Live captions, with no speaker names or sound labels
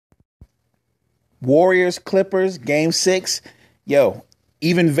Warriors, Clippers, game 6. Yo,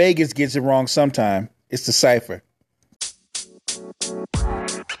 even Vegas gets it wrong sometime. It's the Cypher.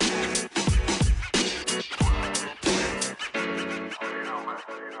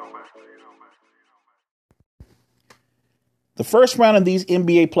 The first round of these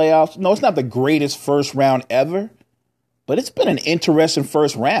NBA playoffs, no, it's not the greatest first round ever, but it's been an interesting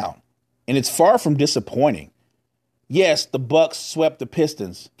first round, and it's far from disappointing. Yes, the Bucks swept the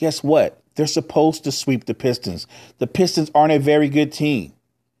Pistons. Guess what? They're supposed to sweep the Pistons. The Pistons aren't a very good team.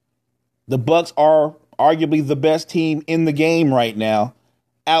 The Bucks are arguably the best team in the game right now,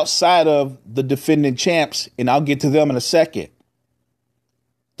 outside of the defending champs, and I'll get to them in a second.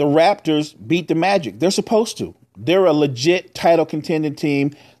 The Raptors beat the Magic. They're supposed to. They're a legit title contending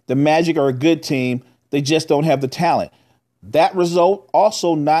team. The Magic are a good team. They just don't have the talent. That result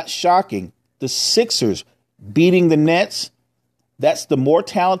also not shocking. The Sixers beating the Nets. That's the more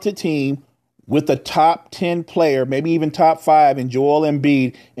talented team with a top 10 player, maybe even top 5 in Joel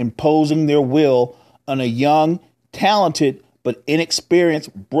Embiid, imposing their will on a young, talented, but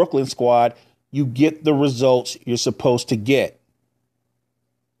inexperienced Brooklyn squad. You get the results you're supposed to get.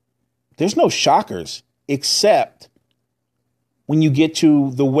 There's no shockers. Except when you get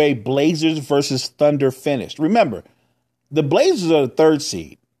to the way Blazers versus Thunder finished. Remember, the Blazers are the 3rd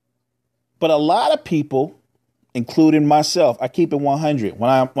seed. But a lot of people, including myself, I keep it 100. When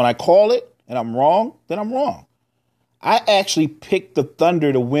I call it and I'm wrong, then I'm wrong. I actually picked the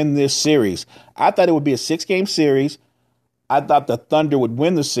Thunder to win this series. I thought it would be a 6-game series. I thought the Thunder would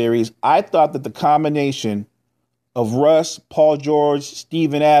win the series. I thought that the combination of Russ, Paul George,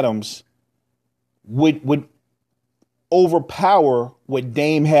 Steven Adams would overpower what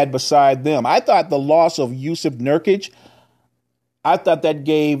Dame had beside them. I thought the loss of Yusuf Nurkic, I thought that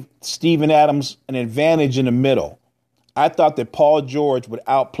gave Steven Adams an advantage in the middle. I thought that Paul George would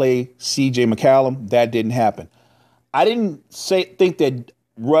outplay CJ McCollum. That didn't happen. I didn't think that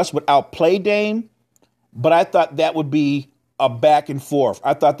Russ would outplay Dame, but I thought that would be a back and forth.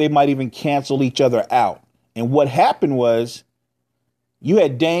 I thought they might even cancel each other out. And what happened was, you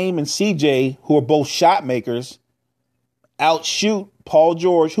had Dame and CJ, who are both shot makers, outshoot Paul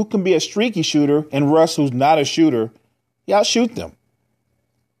George, who can be a streaky shooter, and Russ, who's not a shooter. You outshoot them.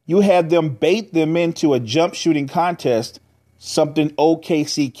 You had them bait them into a jump shooting contest, something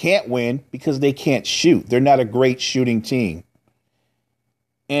OKC can't win because they can't shoot. They're not a great shooting team.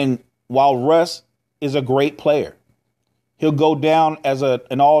 And while Russ is a great player, he'll go down as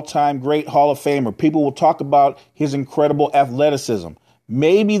an all-time great Hall of Famer. People will talk about his incredible athleticism.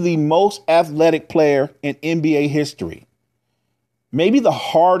 Maybe the most athletic player in NBA history. Maybe the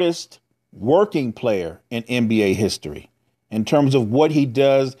hardest working player in NBA history in terms of what he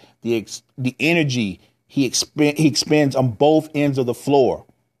does, the energy he expends on both ends of the floor.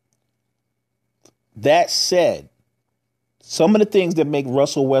 That said, some of the things that make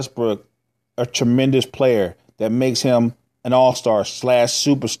Russell Westbrook a tremendous player, that makes him an all-star /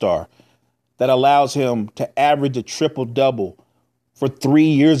 superstar, that allows him to average a triple-double for 3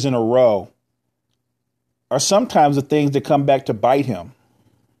 years in a row, are sometimes the things that come back to bite him.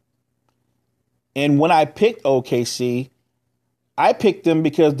 And when I picked OKC, I picked them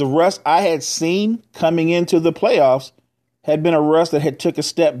because the Russ I had seen coming into the playoffs had been a Russ that had took a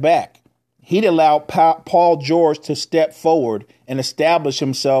step back. He'd allowed Paul George to step forward and establish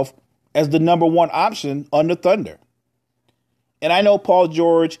himself as the number 1 option on the Thunder. And I know Paul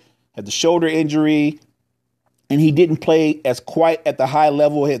George had the shoulder injury, and he didn't play as quite at the high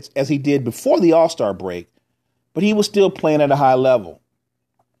level as he did before the All-Star break, but he was still playing at a high level.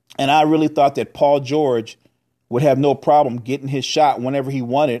 And I really thought that Paul George would have no problem getting his shot whenever he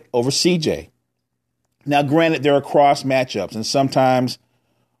wanted over CJ. Now, granted, there are cross matchups, and sometimes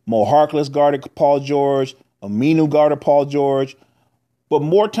Mo Harkless guarded Paul George, Aminu guarded Paul George, but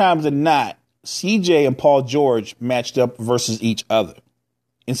more times than not, CJ and Paul George matched up versus each other.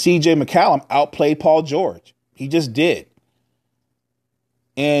 And CJ McCollum outplayed Paul George. He just did.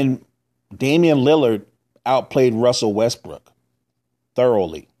 And Damian Lillard outplayed Russell Westbrook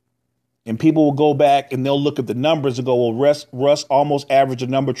thoroughly. And people will go back and they'll look at the numbers and go, well, Russ almost averaged a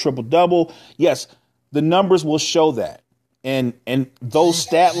number triple-double. Yes, the numbers will show that. And those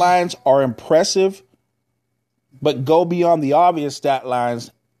stat lines are impressive, but go beyond the obvious stat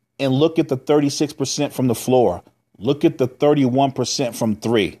lines and look at the 36% from the floor. Look at the 31% from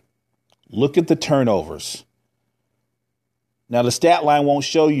 3. Look at the turnovers. Now, the stat line won't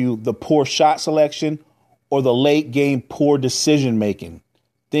show you the poor shot selection or the late game poor decision making,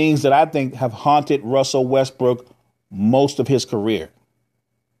 things that I think have haunted Russell Westbrook most of his career.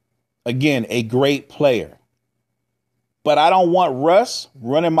 Again, a great player. But I don't want Russ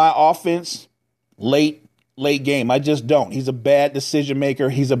running my offense late game. I just don't. He's a bad decision maker.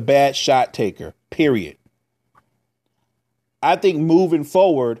 He's a bad shot taker, period. I think moving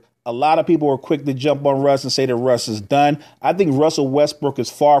forward, a lot of people are quick to jump on Russ and say that Russ is done. I think Russell Westbrook is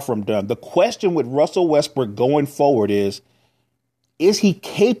far from done. The question with Russell Westbrook going forward is he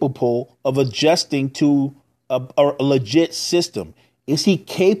capable of adjusting to a legit system? Is he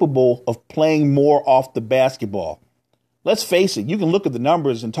capable of playing more off the basketball? Let's face it, you can look at the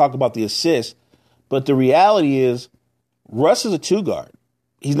numbers and talk about the assists, but the reality is Russ is a two guard.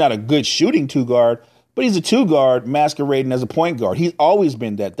 He's not a good shooting two guard, but he's a two guard masquerading as a point guard. He's always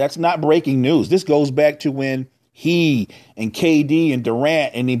been that. That's not breaking news. This goes back to when he and KD and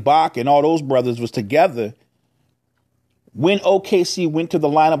Durant and Ibaka and all those brothers was together. When OKC went to the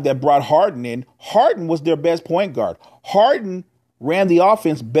lineup that brought Harden in, Harden was their best point guard. Harden ran the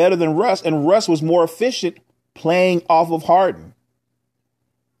offense better than Russ, and Russ was more efficient playing off of Harden.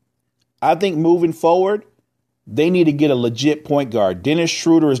 I think moving forward, they need to get a legit point guard. Dennis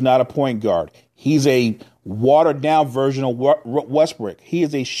Schroeder is not a point guard. He's a watered-down version of Westbrook. He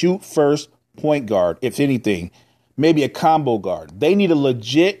is a shoot-first point guard, if anything, maybe a combo guard. They need a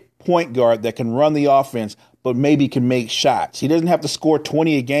legit point guard that can run the offense, but maybe can make shots. He doesn't have to score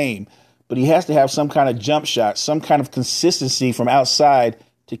 20 a game, but he has to have some kind of jump shot, some kind of consistency from outside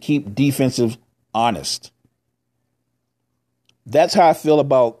to keep defensive honest. That's how I feel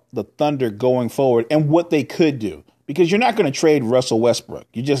about the Thunder going forward and what they could do, because you're not going to trade Russell Westbrook.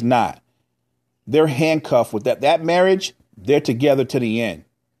 You're just not. They're handcuffed with that. That marriage, they're together to the end.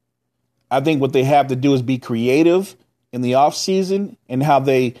 I think what they have to do is be creative in the offseason and how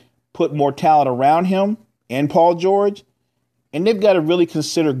they put more talent around him and Paul George. And they've got to really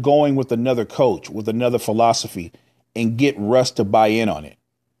consider going with another coach, with another philosophy, and get Russ to buy in on it.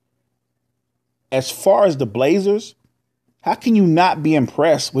 As far as the Blazers, how can you not be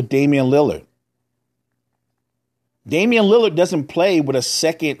impressed with Damian Lillard? Damian Lillard doesn't play with a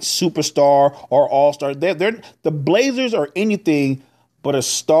second superstar or all-star. The Blazers are anything but a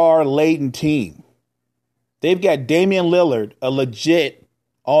star-laden team. They've got Damian Lillard, a legit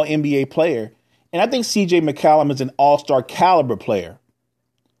all-NBA player, and I think CJ McCollum is an all-star caliber player.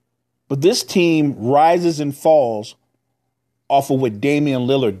 But this team rises and falls off of what Damian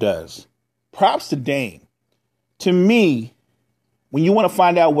Lillard does. Props to Dame. To me, when you want to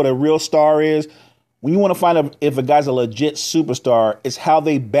find out what a real star is, when you want to find out if a guy's a legit superstar, it's how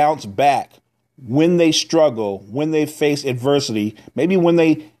they bounce back when they struggle, when they face adversity, maybe when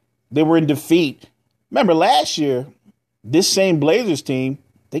they were in defeat. Remember last year, this same Blazers team,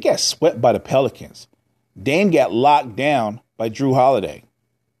 they got swept by the Pelicans. Dame got locked down by Drew Holiday.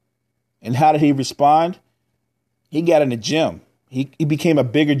 And how did he respond? He got in the gym. He became a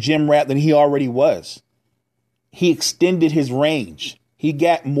bigger gym rat than he already was. He extended his range. He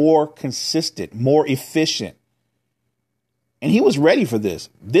got more consistent, more efficient. And he was ready for this.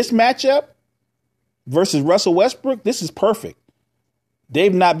 This matchup versus Russell Westbrook, this is perfect.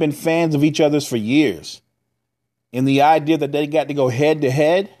 They've not been fans of each other's for years. And the idea that they got to go head to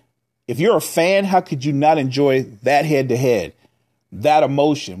head, if you're a fan, how could you not enjoy that head to head, that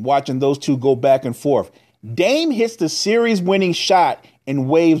emotion, watching those two go back and forth? Dame hits the series winning shot and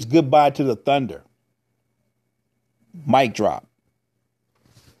waves goodbye to the Thunder. Mic drop.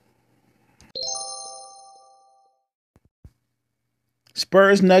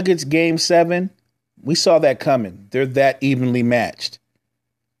 Spurs Nuggets game 7. We saw that coming. They're that evenly matched.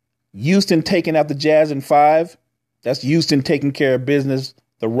 Houston taking out the Jazz in 5. That's Houston taking care of business.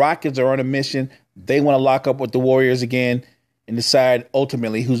 The Rockets are on a mission. They want to lock up with the Warriors again and decide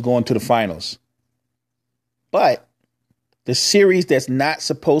ultimately who's going to the finals. But the series that's not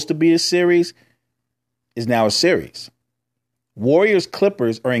supposed to be a series is now a series. Warriors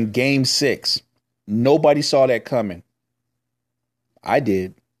Clippers are in game 6. Nobody saw that coming. I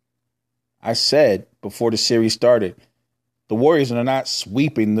did. I said before the series started, the Warriors are not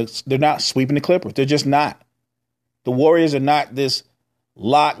sweeping. They're not sweeping the Clippers. They're just not. The Warriors are not this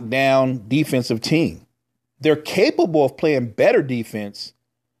lockdown defensive team. They're capable of playing better defense,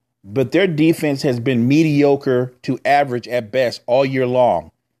 but their defense has been mediocre to average at best all year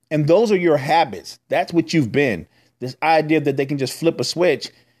long. And those are your habits. That's what you've been. This idea that they can just flip a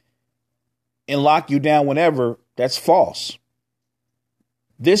switch and lock you down whenever, that's false.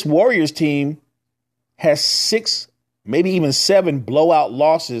 This Warriors team has 6, maybe even 7 blowout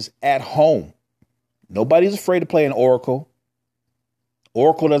losses at home. Nobody's afraid to play an Oracle.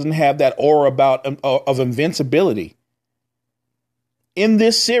 Oracle doesn't have that aura of invincibility. In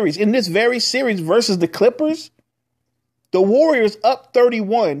this series, in this very series versus the Clippers, the Warriors up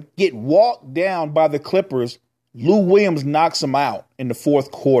 31 get walked down by the Clippers. Lou Williams knocks them out in the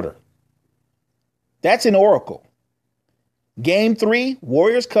fourth quarter. That's in Oracle. Game 3,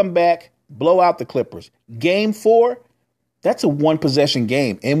 Warriors come back, blow out the Clippers. Game 4, that's a one-possession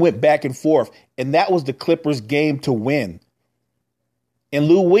game and went back and forth. And that was the Clippers' game to win. And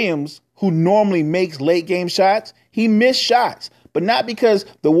Lou Williams, who normally makes late-game shots, he missed shots. But not because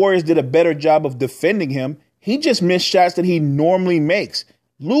the Warriors did a better job of defending him. He just missed shots that he normally makes.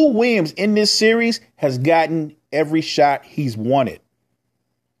 Lou Williams in this series has gotten every shot he's wanted.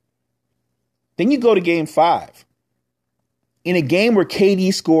 Then you go to Game 5. In a game where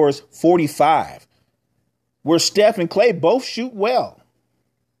KD scores 45, where Steph and Klay both shoot well,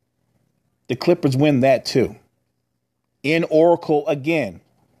 the Clippers win that too. In Oracle again.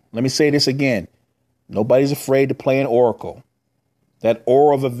 Let me say this again. Nobody's afraid to play in Oracle. That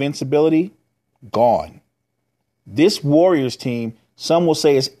aura of invincibility, gone. This Warriors team, some will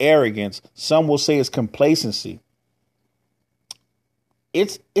say it's arrogance. Some will say it's complacency.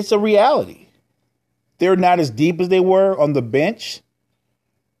 It's a reality. They're not as deep as they were on the bench.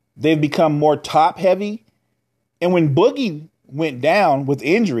 They've become more top heavy. And when Boogie went down with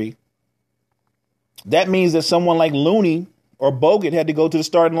injury, that means that someone like Looney or Bogut had to go to the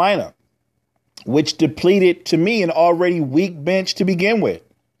starting lineup, which depleted, to me, an already weak bench to begin with.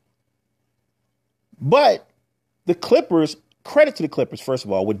 But the Clippers, credit to the Clippers, first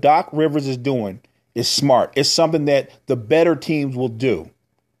of all, what Doc Rivers is doing is smart. It's something that the better teams will do.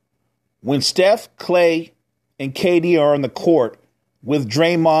 When Steph, Klay, and KD are on the court with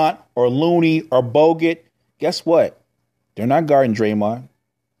Draymond or Looney or Bogut, guess what? They're not guarding Draymond.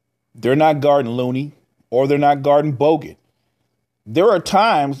 They're not guarding Looney, or they're not guarding Bogut. There are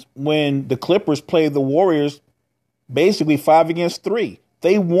times when the Clippers play the Warriors basically 5 against 3.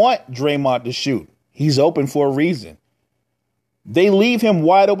 They want Draymond to shoot. He's open for a reason. They leave him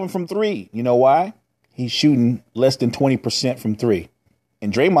wide open from 3. You know why? He's shooting less than 20% from 3.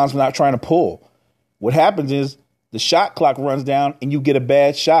 And Draymond's not trying to pull. What happens is the shot clock runs down and you get a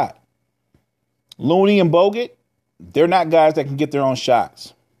bad shot. Looney and Bogut, they're not guys that can get their own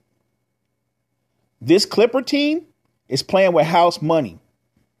shots. This Clipper team is playing with house money.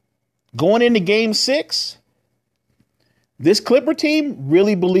 Going into Game 6, this Clipper team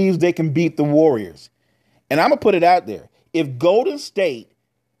really believes they can beat the Warriors. And I'm going to put it out there. If Golden State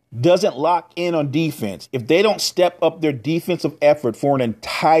doesn't lock in on defense, if they don't step up their defensive effort for an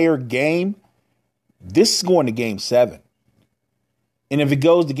entire game, this is going to Game 7. And if it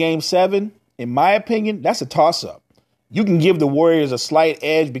goes to Game 7, in my opinion, that's a toss-up. You can give the Warriors a slight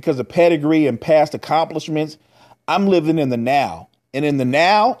edge because of pedigree and past accomplishments. I'm living in the now. And in the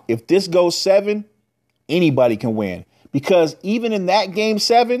now, if this goes 7, anybody can win. Because even in that Game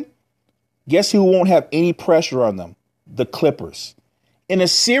 7, guess who won't have any pressure on them? The Clippers. In a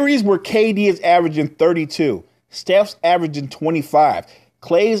series where KD is averaging 32, Steph's averaging 25,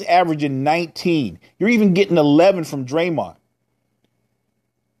 Klay's averaging 19, you're even getting 11 from Draymond.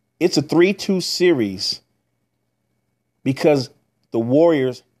 It's a 3-2 series because the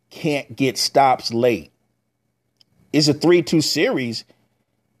Warriors can't get stops late. It's a 3-2 series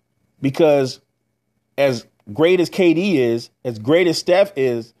because as great as KD is, as great as Steph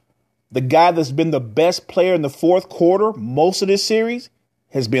is, the guy that's been the best player in the fourth quarter most of this series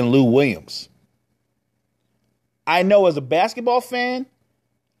has been Lou Williams. I know as a basketball fan,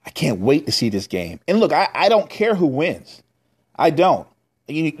 I can't wait to see this game. And look, I don't care who wins. I don't.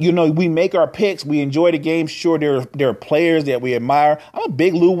 You know, we make our picks. We enjoy the game. Sure, there are players that we admire. I'm a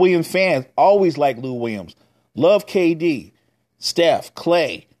big Lou Williams fan. Always like Lou Williams. Love KD, Steph,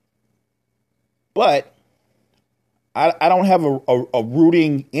 Klay. But I don't have a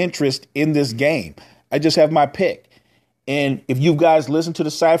rooting interest in this game. I just have my pick. And if you guys listened to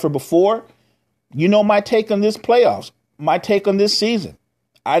the Cypher before, you know my take on this playoffs, my take on this season.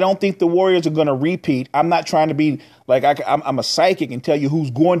 I don't think the Warriors are going to repeat. I'm not trying to be like I'm a psychic and tell you who's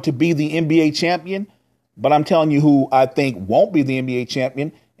going to be the NBA champion, but I'm telling you who I think won't be the NBA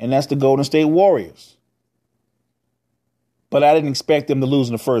champion, and that's the Golden State Warriors. But I didn't expect them to lose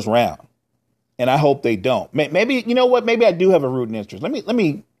in the first round, and I hope they don't. Maybe you know what? Maybe I do have a rooting interest. Let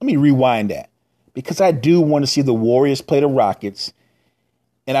me rewind that. Because I do want to see the Warriors play the Rockets,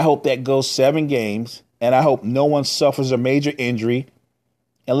 and I hope that goes 7 games, and I hope no one suffers a major injury,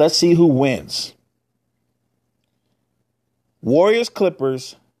 and let's see who wins.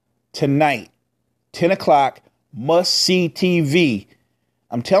 Warriors-Clippers tonight, 10 o'clock, must-see TV.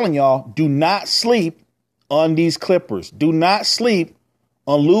 I'm telling y'all, do not sleep on these Clippers. Do not sleep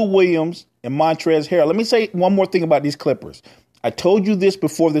on Lou Williams and Montrezl Harrell. Let me say one more thing about these Clippers. I told you this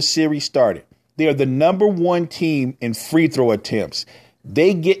before the series started. They are the number 1 team in free throw attempts.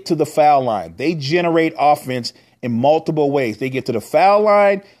 They get to the foul line. They generate offense in multiple ways. They get to the foul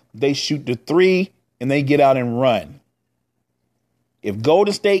line, they shoot the 3, and they get out and run. If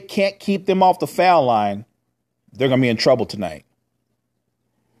Golden State can't keep them off the foul line, they're going to be in trouble tonight.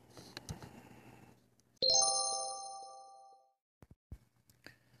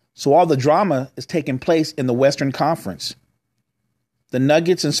 So all the drama is taking place in the Western Conference. The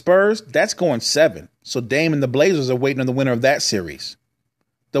Nuggets and Spurs, that's going 7. So Dame and the Blazers are waiting on the winner of that series.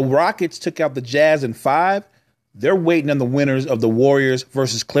 The Rockets took out the Jazz in 5. They're waiting on the winners of the Warriors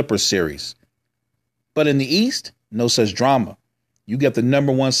versus Clippers series. But in the East, no such drama. You get the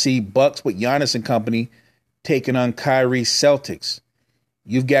number 1 seed Bucks with Giannis and company taking on Kyrie's Celtics.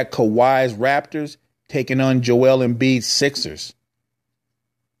 You've got Kawhi's Raptors taking on Joel Embiid's Sixers.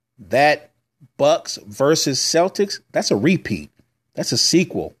 That Bucks versus Celtics, that's a repeat. That's a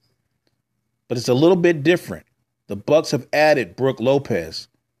sequel. But it's a little bit different. The Bucks have added Brook Lopez.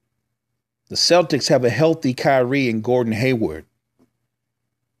 The Celtics have a healthy Kyrie and Gordon Hayward.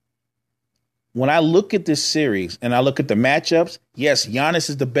 When I look at this series and I look at the matchups, yes, Giannis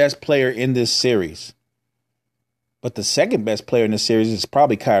is the best player in this series. But the second best player in this series is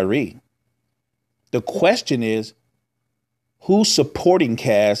probably Kyrie. The question is, whose supporting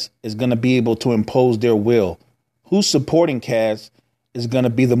cast is going to be able to impose their will? Whose supporting cast is going to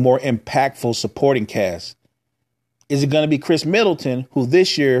be the more impactful supporting cast? Is it going to be Chris Middleton, who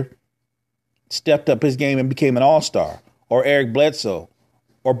this year stepped up his game and became an all-star, or Eric Bledsoe,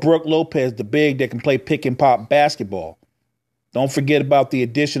 or Brook Lopez, the big that can play pick and pop basketball? Don't forget about the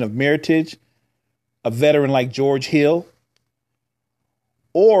addition of Mirotic, a veteran like George Hill.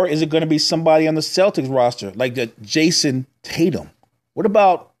 Or is it going to be somebody on the Celtics roster like the Jason Tatum? What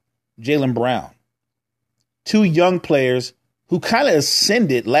about Jaylen Brown? 2 young players who kind of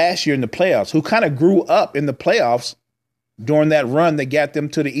ascended last year in the playoffs, who kind of grew up in the playoffs during that run that got them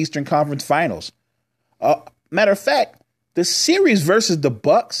to the Eastern Conference Finals. Matter of fact, the series versus the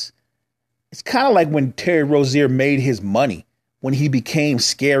Bucks, it's kind of like when Terry Rozier made his money, when he became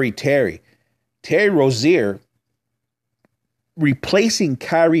Scary Terry. Terry Rozier, replacing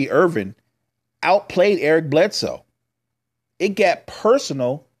Kyrie Irving, outplayed Eric Bledsoe. It got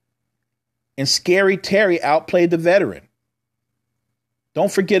personal, and Scary Terry outplayed the veteran.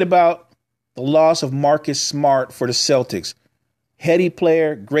 Don't forget about the loss of Marcus Smart for the Celtics. Heady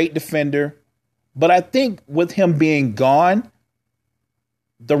player, great defender. But I think with him being gone,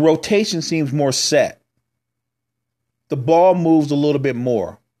 the rotation seems more set. The ball moves a little bit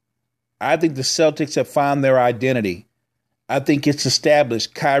more. I think the Celtics have found their identity. I think it's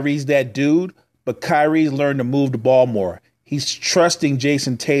established. Kyrie's that dude, but Kyrie's learned to move the ball more. He's trusting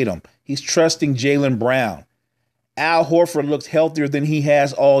Jason Tatum. He's trusting Jaylen Brown. Al Horford looks healthier than he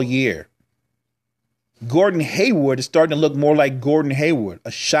has all year. Gordon Hayward is starting to look more like Gordon Hayward, a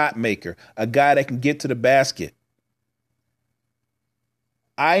shot maker, a guy that can get to the basket.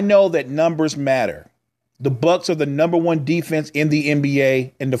 I know that numbers matter. The Bucks are the number 1 defense in the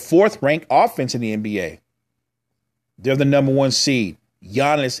NBA and the 4th ranked offense in the NBA. They're the number 1 seed.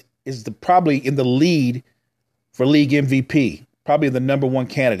 Giannis is probably in the lead for league MVP, probably the number 1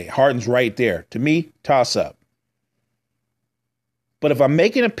 candidate. Harden's right there. To me, toss up. But if I'm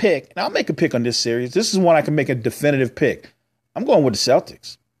making a pick, and I'll make a pick on this series, this is one I can make a definitive pick. I'm going with the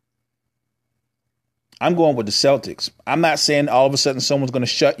Celtics. I'm going with the Celtics. I'm not saying all of a sudden someone's going to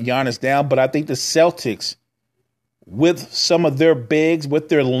shut Giannis down, but I think the Celtics, with some of their bigs, with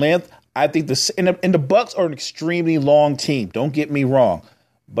their length, I think the Bucks are an extremely long team. Don't get me wrong.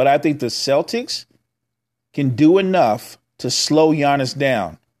 But I think the Celtics can do enough to slow Giannis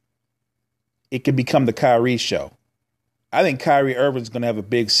down. It could become the Kyrie show. I think Kyrie Irving's going to have a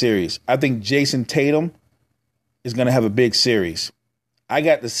big series. I think Jason Tatum is going to have a big series. I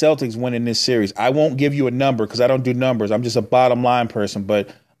got the Celtics winning this series. I won't give you a number because I don't do numbers. I'm just a bottom line person,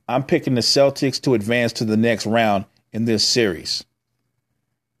 but I'm picking the Celtics to advance to the next round in this series.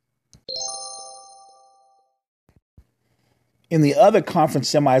 In the other conference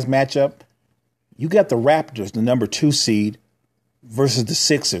semis matchup, you got the Raptors, the number 2 seed, versus the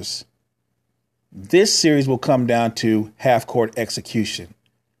Sixers. This series will come down to half-court execution.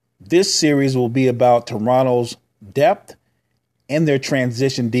 This series will be about Toronto's depth and their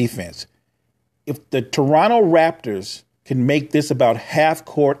transition defense. If the Toronto Raptors can make this about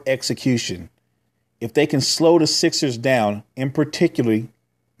half-court execution, if they can slow the Sixers down, in particularly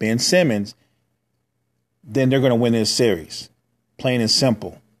Ben Simmons, then they're going to win this series. Plain and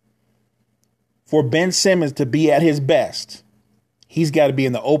simple. For Ben Simmons to be at his best, he's got to be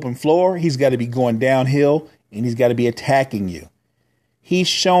in the open floor, he's got to be going downhill, and he's got to be attacking you. He's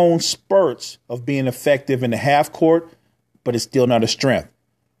shown spurts of being effective in the half court, but it's still not a strength.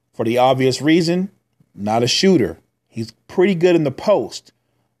 For the obvious reason, not a shooter. He's pretty good in the post.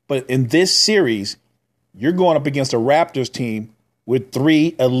 But in this series, you're going up against a Raptors team with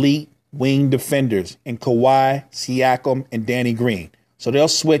 3 elite wing defenders in Kawhi, Siakam, and Danny Green. So they'll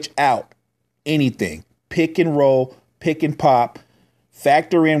switch out anything, pick and roll, pick and pop,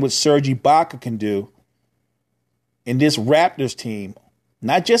 factor in what Serge Ibaka can do. And this Raptors team,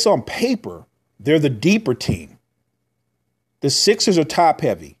 not just on paper, they're the deeper team. The Sixers are top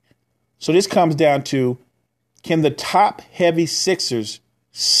heavy. So this comes down to, can the top heavy Sixers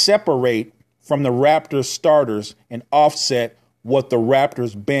separate from the Raptors starters and offset what the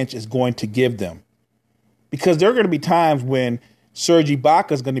Raptors bench is going to give them? Because there are going to be times when Serge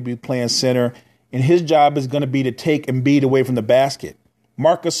Ibaka is going to be playing center and his job is going to be to take Embiid away from the basket.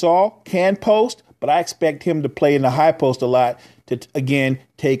 Marc Gasol can post, but I expect him to play in the high post a lot to, again,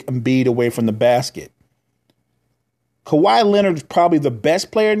 take Embiid away from the basket. Kawhi Leonard is probably the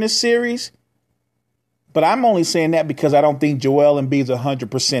best player in this series, but I'm only saying that because I don't think Joel Embiid's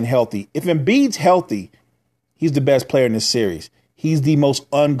 100% healthy. If Embiid's healthy, he's the best player in this series. He's the most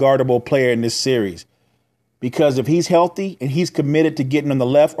unguardable player in this series because if he's healthy and he's committed to getting on the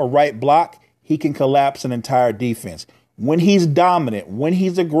left or right block, he can collapse an entire defense. When he's dominant, when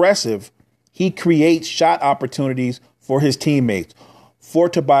he's aggressive, he creates shot opportunities for his teammates, for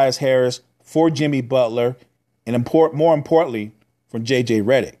Tobias Harris, for Jimmy Butler, and more importantly, from J.J.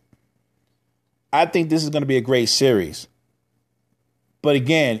 Redick. I think this is going to be a great series. But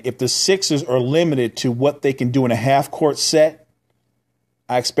again, if the Sixers are limited to what they can do in a half-court set,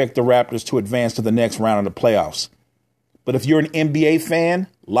 I expect the Raptors to advance to the next round of the playoffs. But if you're an NBA fan,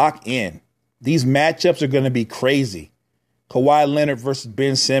 lock in. These matchups are going to be crazy. Kawhi Leonard versus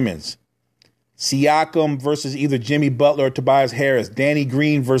Ben Simmons. Siakam versus either Jimmy Butler or Tobias Harris. Danny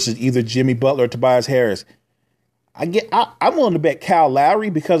Green versus either Jimmy Butler or Tobias Harris. I'm willing to bet Kyle Lowry,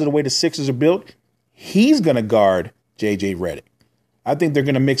 because of the way the Sixers are built, he's going to guard J.J. Redick. I think they're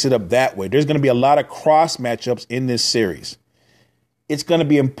going to mix it up that way. There's going to be a lot of cross matchups in this series. It's going to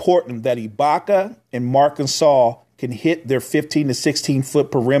be important that Ibaka and Marc Gasol can hit their 15 to 16-foot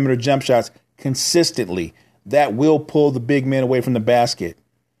perimeter jump shots consistently. That will pull the big men away from the basket.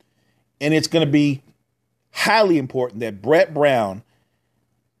 And it's going to be highly important that Brett Brown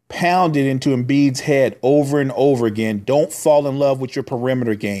pounded into Embiid's head over and over again. Don't fall in love with your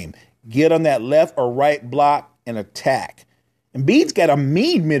perimeter game. Get on that left or right block and attack. Embiid's got a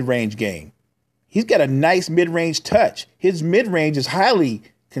mean mid-range game. He's got a nice mid-range touch. His mid-range is highly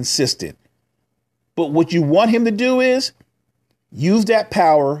consistent. But what you want him to do is use that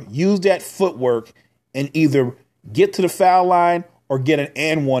power, use that footwork, and either get to the foul line or get an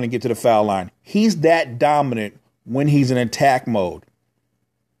and one and get to the foul line. He's that dominant when he's in attack mode.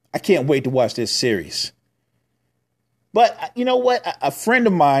 I can't wait to watch this series. But you know what? A friend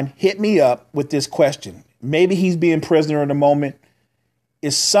of mine hit me up with this question. Maybe he's being prisoner in the moment.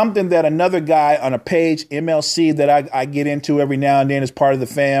 It's something that another guy on a page, MLC, that I get into every now and then as part of the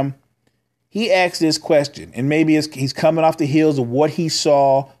fam, he asked this question. And maybe he's coming off the heels of what he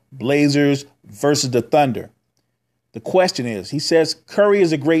saw, Blazers versus the Thunder. The question is, he says Curry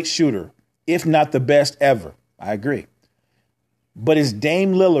is a great shooter, if not the best ever. I agree. But is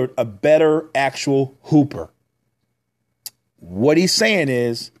Dame Lillard a better actual hooper? What he's saying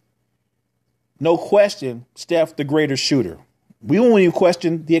is, no question, Steph the greater shooter. We won't even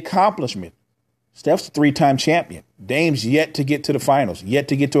question the accomplishment. Steph's a 3-time champion. Dame's yet to get to the finals, yet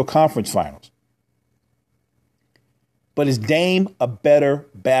to get to a conference finals. But is Dame a better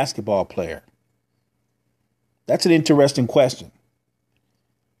basketball player? That's an interesting question.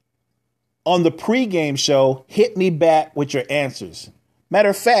 On the pregame show, hit me back with your answers. Matter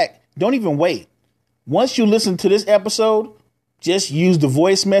of fact, don't even wait. Once you listen to this episode, just use the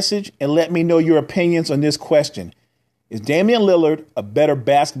voice message and let me know your opinions on this question. Is Damian Lillard a better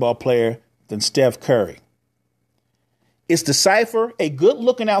basketball player than Steph Curry? It's The Cypher, a good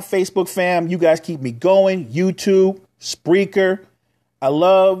looking out Facebook fam. You guys keep me going. YouTube, Spreaker. I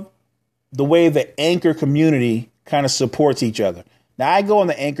love the way the Anchor community kind of supports each other. Now, I go on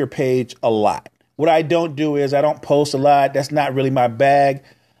the Anchor page a lot. What I don't do is I don't post a lot. That's not really my bag.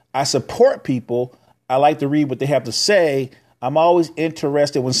 I support people. I like to read what they have to say. I'm always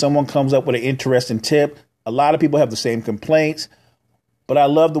interested when someone comes up with an interesting tip. A lot of people have the same complaints, but I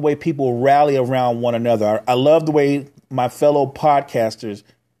love the way people rally around one another. I love the way my fellow podcasters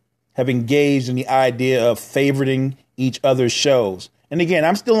have engaged in the idea of favoriting each other's shows. And again,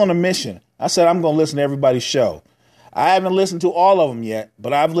 I'm still on a mission. I said I'm going to listen to everybody's show. I haven't listened to all of them yet,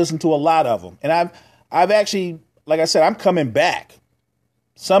 but I've listened to a lot of them. And I've actually, like I said, I'm coming back.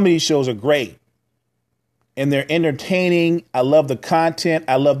 Some of these shows are great and they're entertaining. I love the content.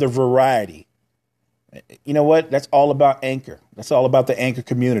 I love the variety. You know what? That's all about Anchor. That's all about the Anchor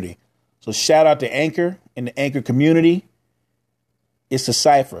community. So shout out to Anchor and the Anchor community. It's a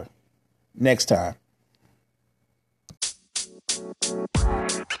cipher. Next time.